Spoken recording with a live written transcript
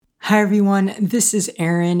Hi, everyone. This is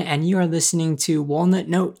Aaron, and you are listening to Walnut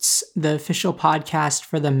Notes, the official podcast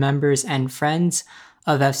for the members and friends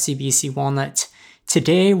of FCBC Walnut.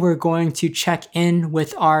 Today, we're going to check in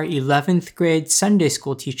with our 11th grade Sunday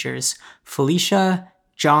school teachers, Felicia,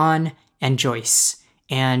 John, and Joyce.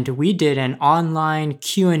 And we did an online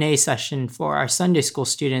Q&A session for our Sunday school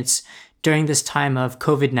students during this time of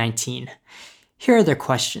COVID-19. Here are their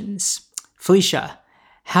questions. Felicia,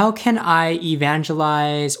 how can I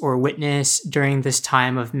evangelize or witness during this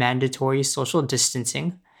time of mandatory social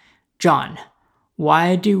distancing? John,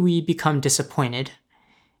 why do we become disappointed?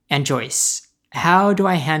 And Joyce, how do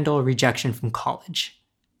I handle rejection from college?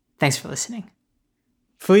 Thanks for listening.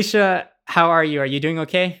 Felicia, how are you? Are you doing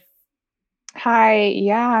okay? Hi,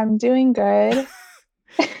 yeah, I'm doing good.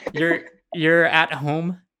 You're at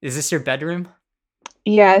home? Is this your bedroom?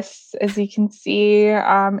 Yes, as you can see,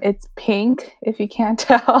 it's pink if you can't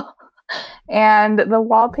tell. And the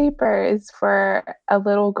wallpaper is for a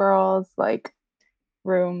little girl's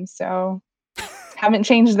room, so haven't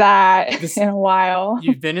changed that This in a while.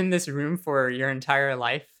 You've been in this room for your entire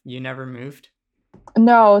life? You never moved?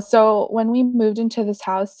 No, so when we moved into this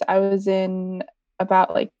house, I was in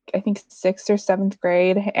about I think 6th or 7th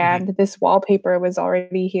grade, Mhm. and this wallpaper was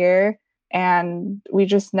already here, and we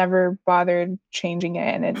just never bothered changing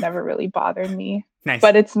it, and it never really bothered me. Nice.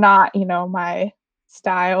 But it's not, my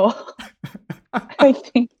style, I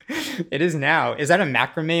think. It is now. Is that a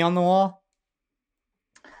macrame on the wall?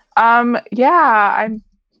 Yeah,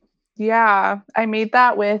 I made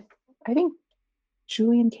that with, I think,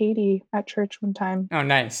 Julie and Katie at church one time. Oh,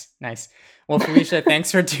 nice, nice. Well, Felicia,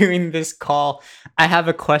 thanks for doing this call. I have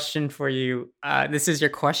a question for you. This is your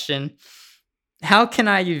question. How can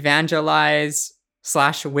I evangelize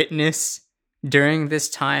slash witness during this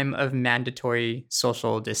time of mandatory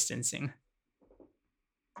social distancing?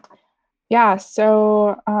 Yeah,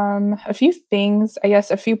 so a few things, I guess,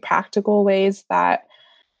 a few practical ways that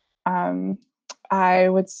um, I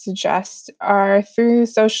would suggest are through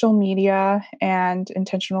social media and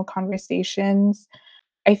intentional conversations.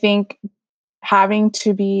 I think having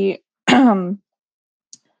to be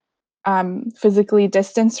physically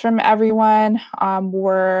distanced from everyone,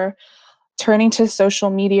 we're turning to social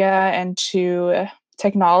media and to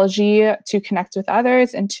technology to connect with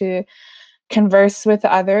others and to converse with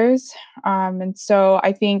others. And so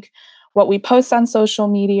I think what we post on social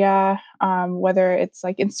media, whether it's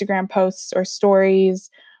like Instagram posts or stories,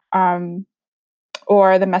 um,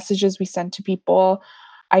 or the messages we send to people,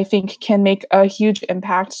 I think can make a huge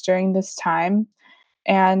impact during this time.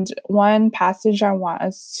 And one passage I want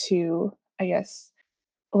us to, I guess,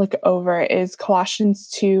 look over is Colossians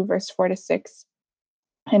 2, verse 4 to 6.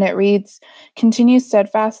 And it reads, continue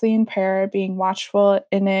steadfastly in prayer, being watchful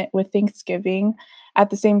in it with thanksgiving. At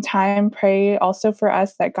the same time, pray also for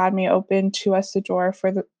us that God may open to us the door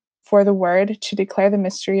for the word to declare the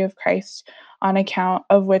mystery of Christ, on account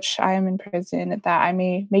of which I am in prison, that I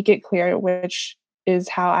may make it clear which is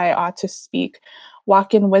how I ought to speak.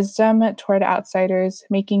 Walk in wisdom toward outsiders,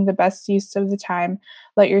 making the best use of the time.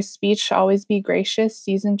 Let your speech always be gracious,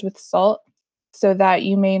 seasoned with salt, so that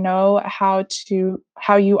you may know how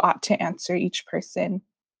you ought to answer each person.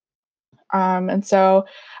 And so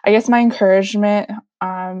I guess my encouragement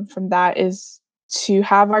from that is to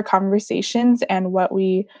have our conversations and what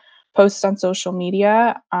we post on social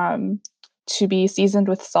media to be seasoned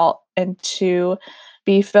with salt and to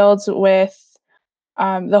be filled with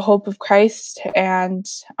the hope of Christ and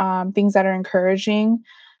things that are encouraging.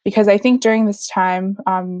 Because I think during this time,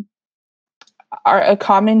 a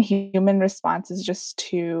common human response is just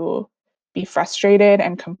to be frustrated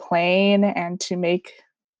and complain and to make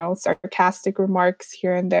sarcastic remarks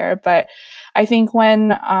here and there. But I think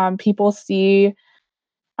when people see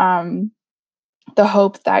um, the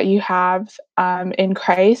hope that you have in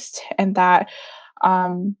Christ and that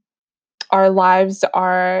um, our lives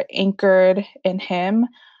are anchored in Him,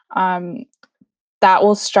 um, that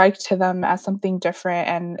will strike to them as something different,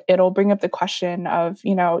 and it'll bring up the question of,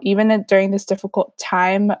 even during this difficult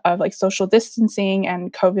time of social distancing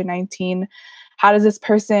and COVID-19, how does this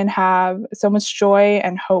person have so much joy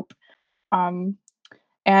and hope? um,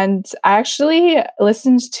 and I actually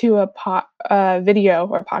listened to a video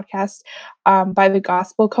or podcast by the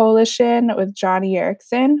Gospel Coalition with Johnny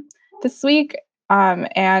Erickson this week.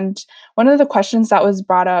 And one of the questions that was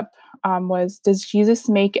brought up was, does Jesus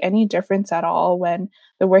make any difference at all when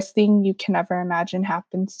the worst thing you can ever imagine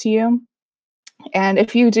happens to you? And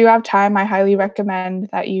if you do have time, I highly recommend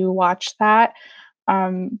that you watch that,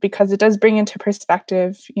 because it does bring into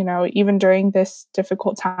perspective, even during this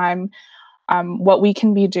difficult time, what we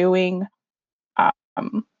can be doing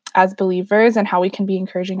um, as believers and how we can be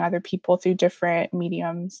encouraging other people through different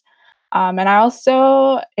mediums. And I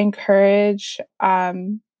also encourage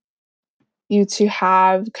you to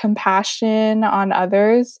have compassion on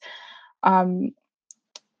others um,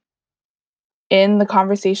 in the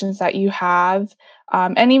conversations that you have,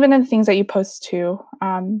 and even in the things that you post too.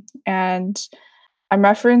 And I'm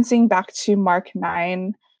referencing back to Mark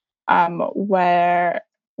 9, where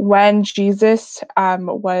when Jesus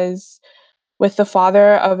was with the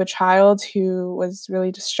father of a child who was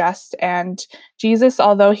really distressed. And Jesus,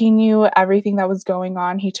 although he knew everything that was going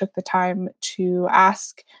on, he took the time to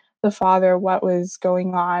ask the father what was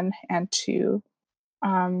going on and to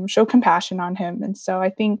show compassion on him. And so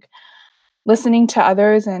I think listening to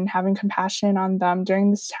others and having compassion on them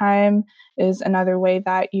during this time is another way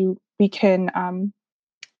that we can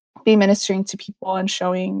be ministering to people and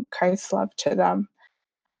showing Christ's love to them.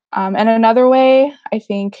 And another way I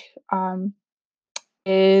think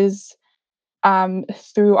is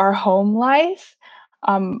through our home life.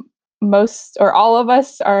 Um, Most or all of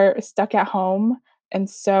us are stuck at home. And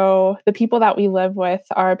so the people that we live with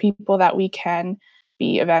are people that we can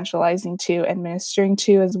be evangelizing to and ministering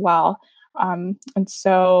to as well. And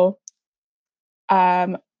so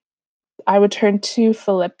um, I would turn to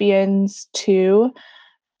Philippians 2,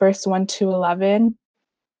 verse 1 to 11.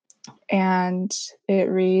 And it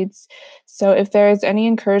reads, "So if there is any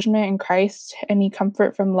encouragement in Christ, any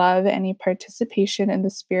comfort from love, any participation in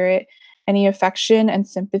the Spirit, any affection and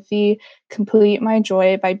sympathy, complete my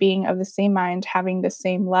joy by being of the same mind, having the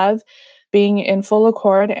same love, being in full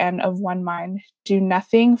accord and of one mind. Do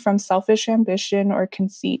nothing from selfish ambition or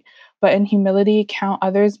conceit, but in humility count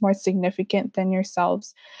others more significant than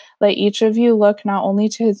yourselves. Let each of you look not only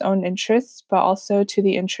to his own interests, but also to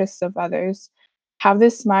the interests of others. Have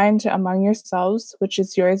this mind among yourselves, which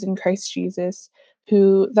is yours in Christ Jesus,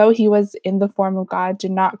 who, though he was in the form of God,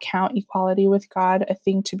 did not count equality with God a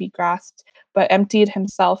thing to be grasped, but emptied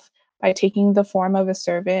himself by taking the form of a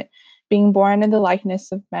servant, being born in the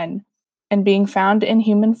likeness of men. And being found in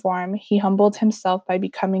human form, he humbled himself by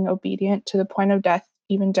becoming obedient to the point of death,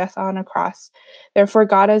 even death on a cross. Therefore,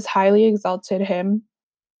 God has highly exalted him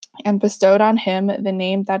and bestowed on him the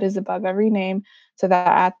name that is above every name, so that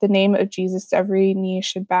at the name of Jesus every knee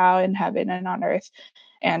should bow in heaven and on earth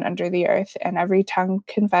and under the earth, and every tongue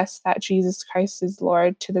confess that Jesus Christ is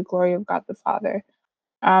Lord, to the glory of God the Father.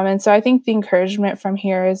 And so I think the encouragement from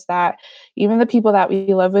here is that even the people that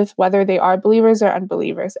we live with, whether they are believers or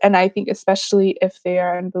unbelievers, and I think especially if they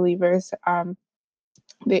are unbelievers,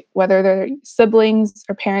 whether they're siblings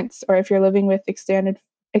or parents, or if you're living with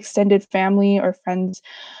extended family or friends,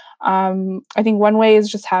 I think one way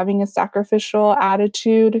is just having a sacrificial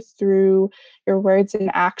attitude through your words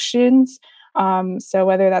and actions. So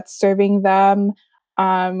whether that's serving them,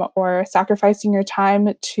 or sacrificing your time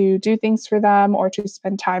to do things for them or to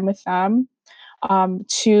spend time with them,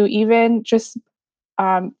 to even just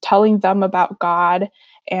telling them about God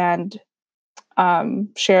and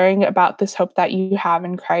sharing about this hope that you have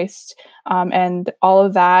in Christ, and all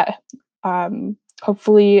of that.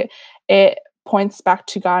 Hopefully, it points back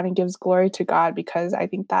to God and gives glory to God, because I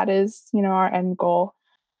think that is, our end goal.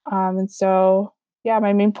 And so, yeah,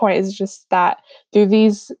 my main point is just that through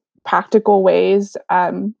these practical ways,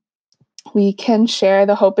 we can share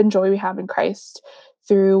the hope and joy we have in Christ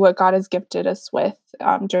through what God has gifted us with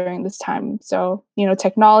during this time. So,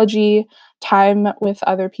 technology, time with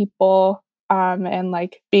other people, and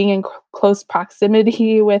like being in close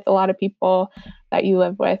proximity with a lot of people that you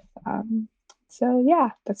live with. So,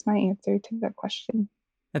 yeah, that's my answer to that question.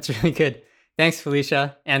 That's really good. Thanks,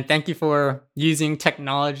 Felicia. And thank you for using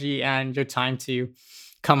technology and your time to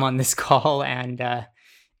come on this call and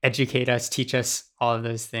educate us, teach us all of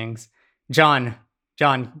those things. John,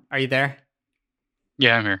 are you there?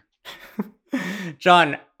 Yeah, I'm here.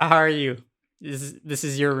 John, how are you? This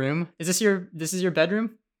is your room? Is this your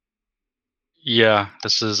bedroom? Yeah,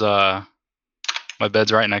 this is my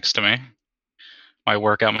bed's right next to me. My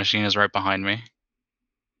workout machine is right behind me.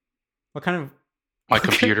 What kind of My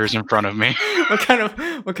computer's in front of me. what kind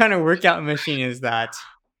of workout machine is that?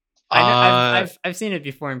 I know I've seen it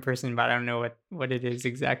before in person, but I don't know what it is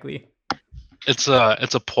exactly. It's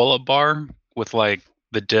a pull-up bar with like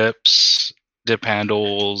the dip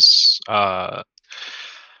handles. I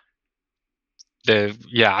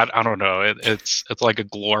don't know. It's like a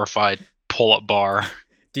glorified pull-up bar.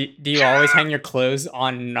 Do you always hang your clothes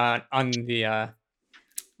on the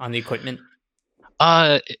equipment?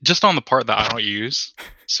 Just on the part that I don't use.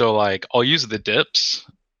 So like I'll use the dips,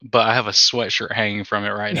 but I have a sweatshirt hanging from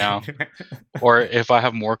it right now. Or if I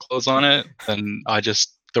have more clothes on it, then I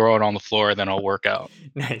just throw it on the floor, then I'll work out.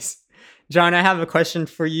 Nice. John, I have a question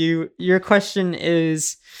for you. Your question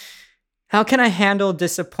is, how can I handle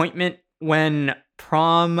disappointment when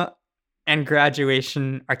prom and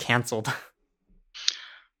graduation are canceled?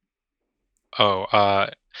 Oh, I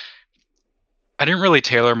didn't really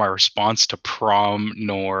tailor my response to prom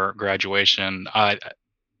nor graduation. I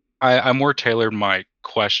more tailored my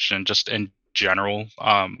question just in general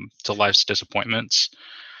to life's disappointments.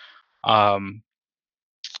 Um,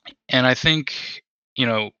 and I think,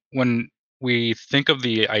 when we think of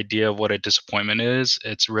the idea of what a disappointment is,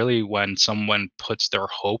 it's really when someone puts their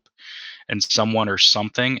hope in someone or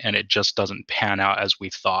something and it just doesn't pan out as we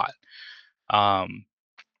thought. Um,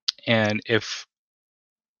 and if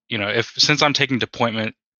since I'm taking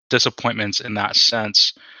disappointments in that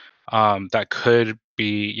sense, that could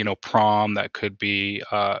be prom, that could be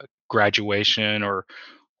graduation, or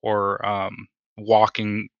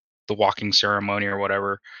walking the walking ceremony or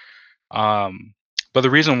whatever. um, but the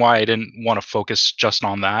reason why I didn't want to focus just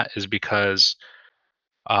on that is because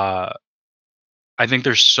uh, I think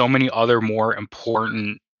there's so many other more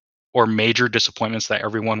important or major disappointments that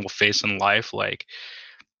everyone will face in life. Like,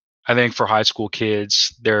 I think for high school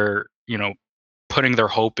kids, they're putting their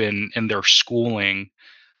hope in their schooling.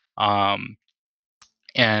 um,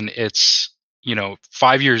 and it's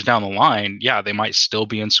 5 years down the line, yeah, they might still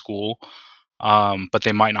be in school, but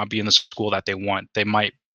they might not be in the school that they want. They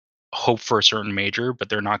might hope for a certain major, but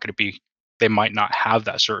they're not going to be. They might not have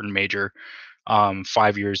that certain major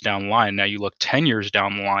 5 years down the line. Now you look 10 years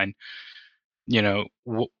down the line. you know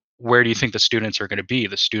where do you think the students are going to be?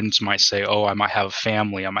 The students might say, oh, I might have a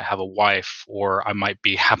family, I might have a wife, or I might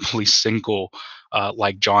be happily single,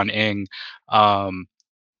 like John Ing, um,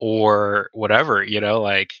 or whatever.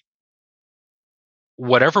 Like,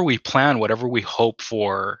 whatever we plan, whatever we hope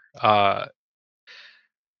for,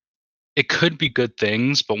 it could be good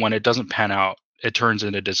things, but when it doesn't pan out, it turns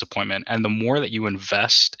into disappointment. And the more that you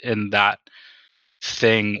invest in that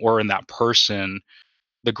thing or in that person,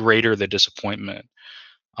 the greater the disappointment.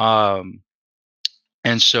 Um,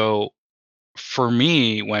 and so for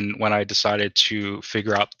me, when I decided to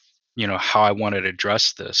figure out, how I wanted to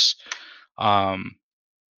address this, um,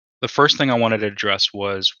 the first thing I wanted to address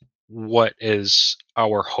was, what is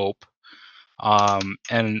our hope?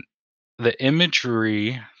 And the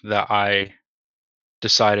imagery that I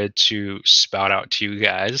decided to spout out to you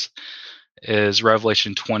guys is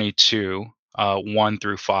Revelation 22, 1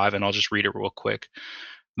 through 5, and I'll just read it real quick.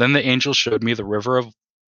 Then the angel showed me the river of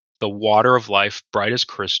the water of life, bright as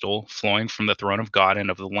crystal, flowing from the throne of God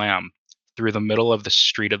and of the Lamb, through the middle of the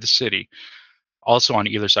street of the city. Also on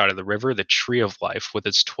either side of the river, the tree of life, with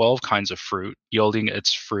its 12 kinds of fruit, yielding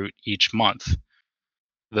its fruit each month.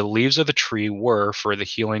 The leaves of the tree were for the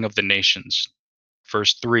healing of the nations.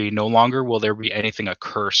 Verse 3, no longer will there be anything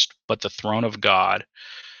accursed, but the throne of God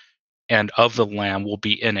and of the Lamb will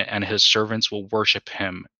be in it, and his servants will worship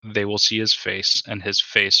him. They will see his face, and his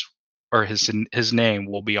face, or his name,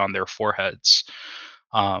 will be on their foreheads.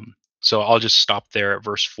 So I'll just stop there at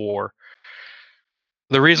verse 4.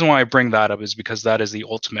 The reason why I bring that up is because that is the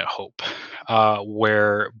ultimate hope,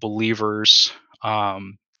 where believers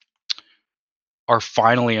um, are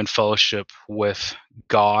finally in fellowship with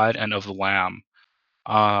God and of the Lamb.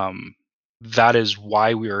 That is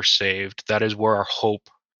why we are saved. That is where our hope,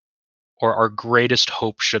 or our greatest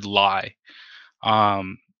hope, should lie.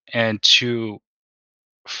 Um, and to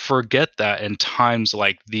forget that in times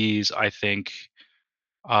like these, I think,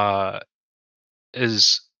 uh,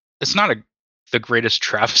 is it's not the greatest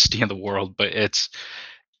travesty in the world, but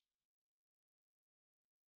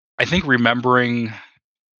I think remembering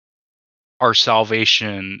our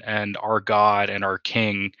salvation and our God and our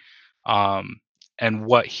King, um, and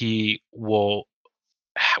where He will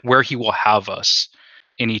have us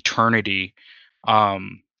in eternity,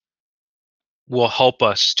 um, will help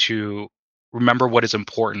us to remember what is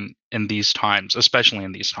important in these times, especially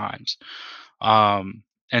in these times. Um,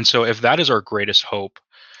 and so, if that is our greatest hope,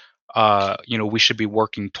 we should be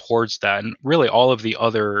working towards that. And really, all of the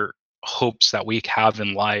other hopes that we have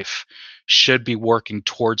in life should be working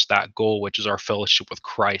towards that goal, which is our fellowship with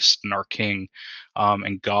Christ and our King,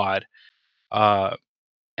 and God. Uh,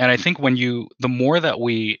 and I think the more that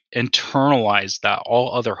we internalize that,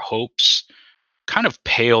 all other hopes kind of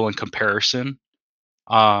pale in comparison.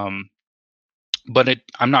 Um, but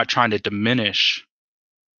I'm not trying to diminish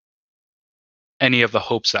any of the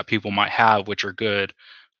hopes that people might have, which are good.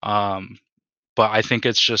 Um, but I think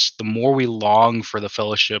it's just the more we long for the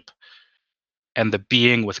fellowship and the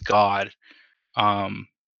being with God, um,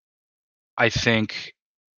 I think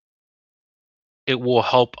it will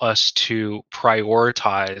help us to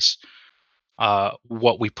prioritize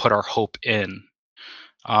what we put our hope in.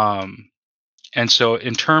 Um, And so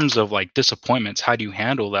in terms of like disappointments, how do you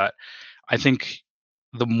handle that? I think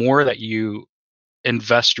the more that you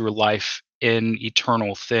invest your life in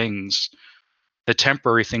eternal things, the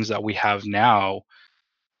temporary things that we have now,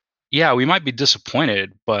 yeah, we might be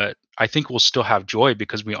disappointed, but I think we'll still have joy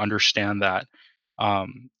because we understand that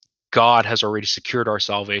um, God has already secured our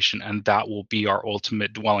salvation, and that will be our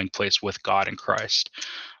ultimate dwelling place with God in Christ.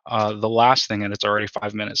 The last thing, and it's already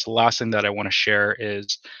 5 minutes, the last thing that I want to share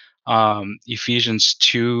is Ephesians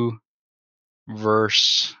 2,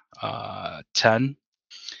 verse 10.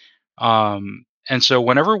 And so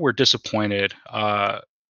whenever we're disappointed, I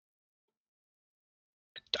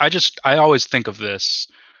always think of this,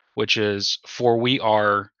 which is, for we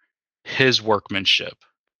are his workmanship,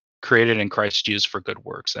 created in Christ Jesus for good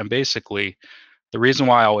works. And basically, the reason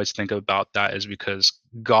why I always think about that is because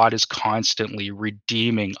God is constantly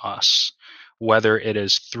redeeming us, whether it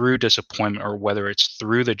is through disappointment or whether it's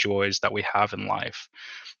through the joys that we have in life.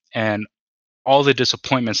 And all the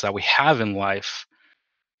disappointments that we have in life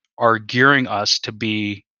are gearing us to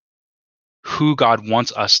be who God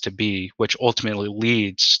wants us to be, which ultimately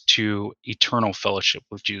leads to eternal fellowship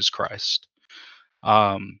with Jesus Christ.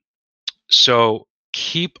 Um, so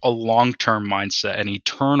keep a long-term mindset, an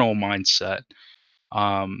eternal mindset,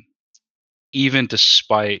 um, even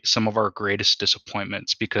despite some of our greatest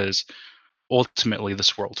disappointments, because ultimately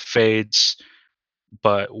this world fades,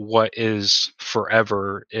 but what is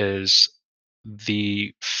forever is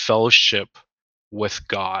the fellowship with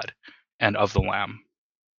God and of the Lamb.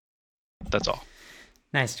 That's all.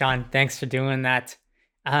 Nice, John. Thanks for doing that.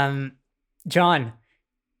 John.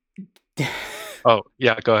 Oh,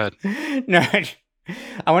 yeah, go ahead. No,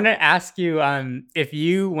 I want to ask you if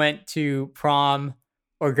you went to prom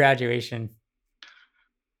or graduation.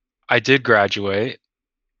 I did graduate,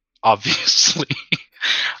 obviously.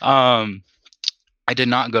 um, I did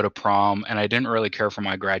not go to prom, and I didn't really care for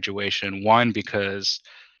my graduation. One, because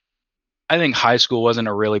I think high school wasn't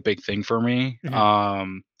a really big thing for me.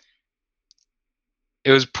 Mhm.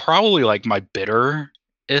 It was probably like my bitterest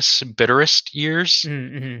years.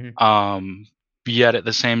 Mm-hmm. Yet at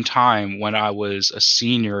the same time, when I was a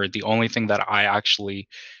senior, the only thing that I actually,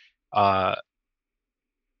 uh,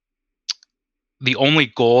 the only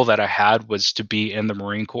goal that I had was to be in the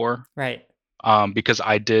Marine Corps. Right. Because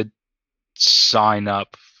I did sign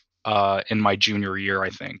up in my junior year, I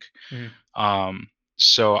think. Mhm.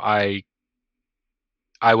 So I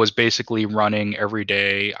was basically running every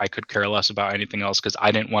day. I could care less about anything else because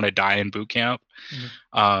I didn't want to die in boot camp,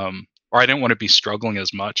 Mhm. or I didn't want to be struggling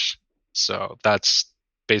as much. So that's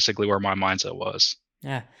basically where my mindset was.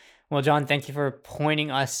 Yeah. Well, John, thank you for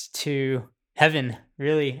pointing us to heaven,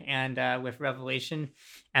 really, and with revelation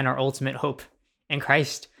and our ultimate hope in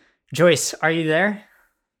Christ. Joyce, are you there?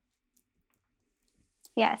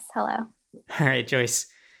 Yes, hello. All right, Joyce.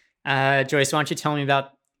 Joyce, why don't you tell me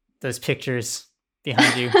about those pictures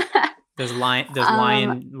behind you? Those lion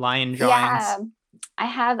drawings. Yeah, I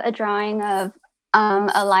have a drawing of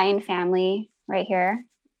a lion family right here,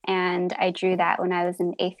 and I drew that when I was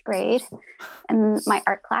in 8th grade in my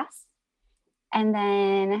art class. And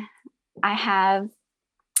then I have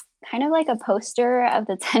kind of like a poster of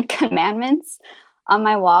the 10 Commandments on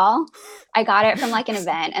my wall. I got it from like an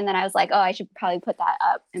event, and then I was like, oh, I should probably put that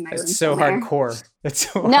up in my room. That's so somewhere. hardcore. That's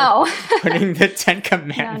so No. putting the 10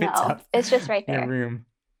 Commandments No, up. it's just right in there. a room.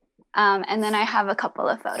 And then I have a couple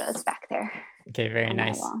of photos back there. Okay, very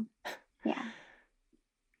nice. Yeah.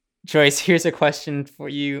 Joyce, here's a question for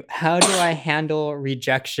you. How do I handle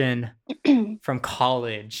rejection from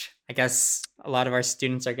college? I guess a lot of our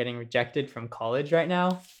students are getting rejected from college right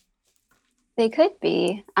now. They could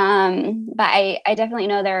be. But I definitely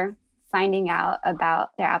know they're finding out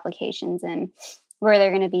about their applications and where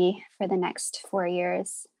they're going to be for the next 4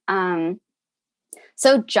 years.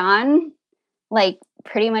 So John, like,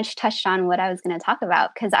 pretty much touched on what I was going to talk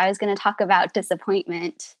about, because I was going to talk about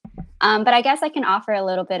disappointment. But I guess I can offer a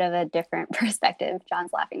little bit of a different perspective.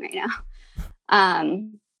 John's laughing right now.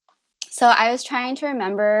 So I was trying to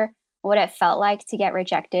remember what it felt like to get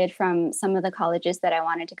rejected from some of the colleges that I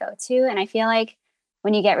wanted to go to. And I feel like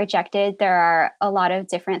when you get rejected, there are a lot of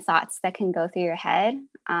different thoughts that can go through your head.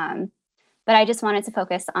 But I just wanted to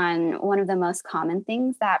focus on one of the most common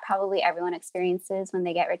things that probably everyone experiences when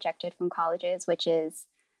they get rejected from colleges, which is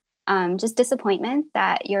just disappointment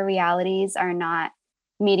that your realities are not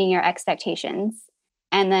meeting your expectations.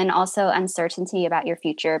 And then also uncertainty about your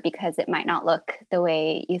future because it might not look the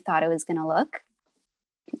way you thought it was going to look.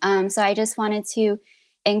 So I just wanted to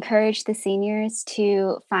encourage the seniors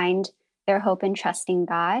to find their hope in trusting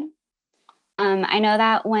God. I know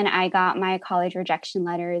that when I got my college rejection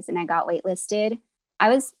letters and I got waitlisted, I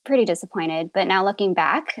was pretty disappointed. But now looking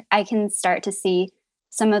back, I can start to see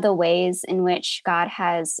some of the ways in which God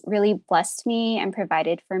has really blessed me and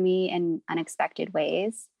provided for me in unexpected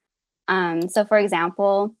ways. So, for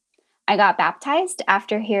example, I got baptized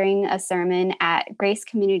after hearing a sermon at Grace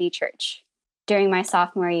Community Church during my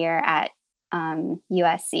sophomore year at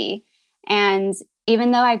USC. And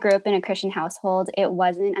even though I grew up in a Christian household, it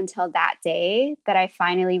wasn't until that day that I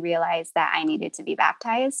finally realized that I needed to be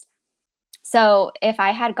baptized. So if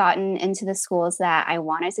I had gotten into the schools that I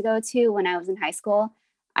wanted to go to when I was in high school,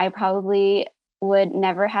 I probably would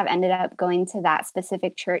never have ended up going to that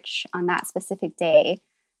specific church on that specific day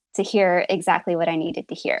to hear exactly what I needed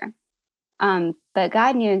to hear. But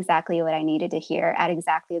God knew exactly what I needed to hear at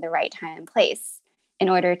exactly the right time and place in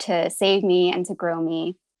order to save me and to grow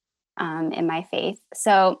me in my faith.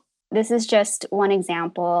 So this is just one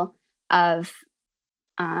example of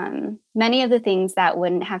many of the things that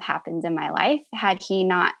wouldn't have happened in my life had he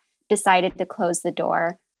not decided to close the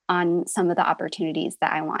door on some of the opportunities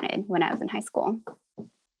that I wanted when I was in high school.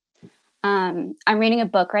 I'm reading a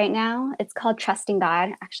book right now. It's called Trusting God.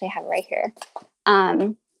 Actually, I have it right here.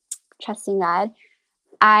 Trusting God.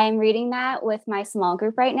 I'm reading that with my small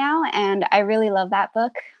group right now, and I really love that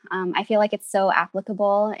book. I feel like it's so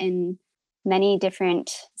applicable in many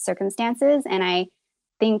different circumstances, and I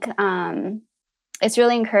think it's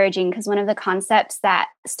really encouraging because one of the concepts that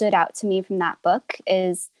stood out to me from that book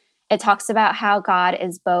is it talks about how God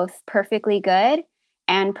is both perfectly good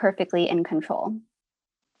and perfectly in control.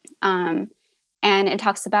 And it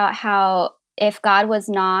talks about how if God was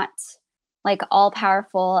not like all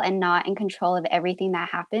powerful and not in control of everything that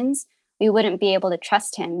happens, we wouldn't be able to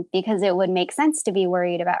trust him because it would make sense to be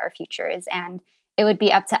worried about our futures. And it would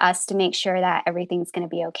be up to us to make sure that everything's going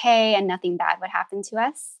to be okay and nothing bad would happen to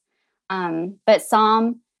us. But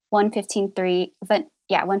Psalm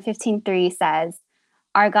 115:3 says,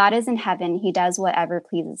 our God is in heaven. He does whatever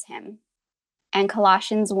pleases him. And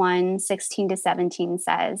Colossians 1:16-17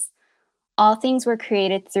 says, all things were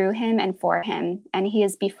created through him and for him, and he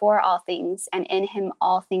is before all things, and in him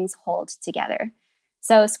all things hold together.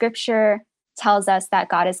 So scripture tells us that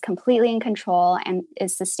God is completely in control and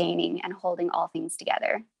is sustaining and holding all things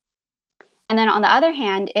together. And then on the other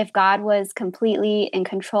hand, if God was completely in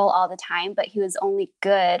control all the time, but he was only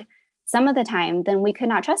good some of the time, then we could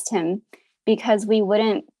not trust him because we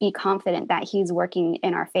wouldn't be confident that he's working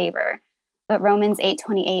in our favor. But Romans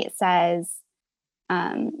 8:28 says,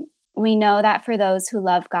 we know that for those who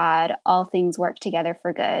love God, all things work together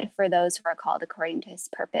for good, for those who are called according to his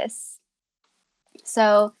purpose.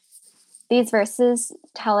 So these verses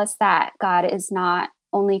tell us that God is not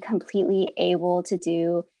only completely able to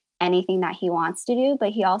do anything that he wants to do,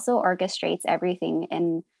 but he also orchestrates everything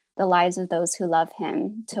in the lives of those who love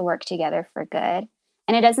him to work together for good.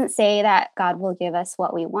 And it doesn't say that God will give us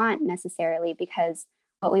what we want necessarily, because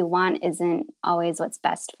what we want isn't always what's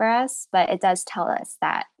best for us, but it does tell us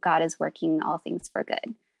that God is working all things for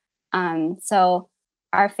good. So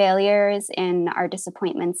our failures and our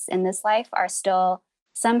disappointments in this life are still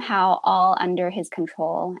somehow all under his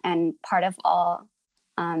control and part of all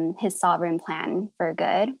his sovereign plan for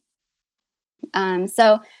good.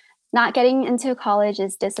 So not getting into college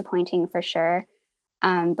is disappointing for sure,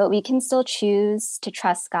 but we can still choose to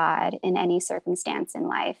trust God in any circumstance in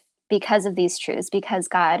life because of these truths, because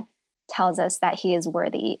God tells us that he is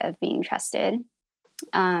worthy of being trusted.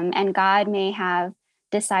 And God may have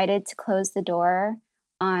decided to close the door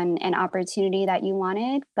on an opportunity that you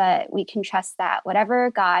wanted, but we can trust that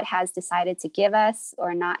whatever God has decided to give us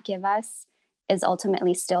or not give us is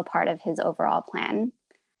ultimately still part of his overall plan.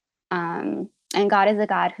 And God is a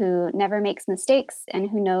God who never makes mistakes and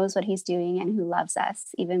who knows what he's doing and who loves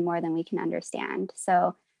us even more than we can understand.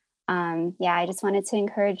 So I just wanted to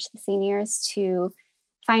encourage the seniors to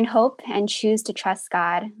find hope and choose to trust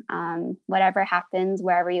God. Whatever happens,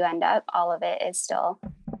 wherever you end up, all of it is still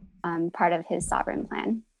part of his sovereign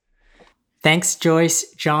plan. Thanks,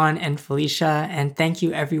 Joyce, John, and Felicia. And thank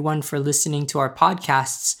you everyone for listening to our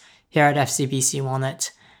podcasts here at FCBC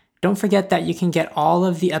Walnut. Don't forget that you can get all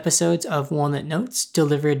of the episodes of Walnut Notes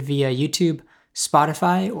delivered via YouTube,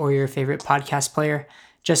 Spotify, or your favorite podcast player.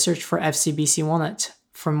 Just search for FCBC Walnut.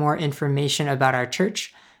 For more information about our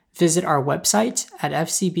church, visit our website at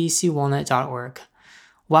fcbcwalnut.org.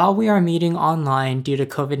 While we are meeting online due to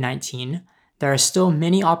COVID-19, there are still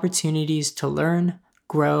many opportunities to learn,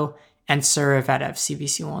 grow, and serve at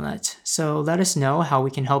FCBC Walnut. So let us know how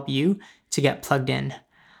we can help you to get plugged in.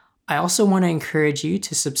 I also want to encourage you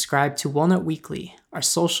to subscribe to Walnut Weekly, our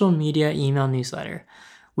social media email newsletter.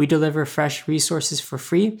 We deliver fresh resources for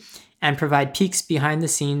free and provide peeks behind the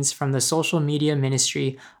scenes from the social media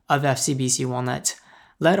ministry of FCBC Walnut.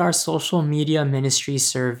 let our social media ministry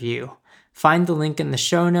serve you. Find the link in the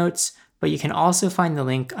show notes, but you can also find the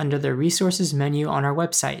link under the resources menu on our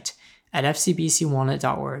website at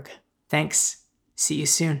fcbcwalnut.org. Thanks. See you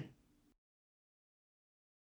soon.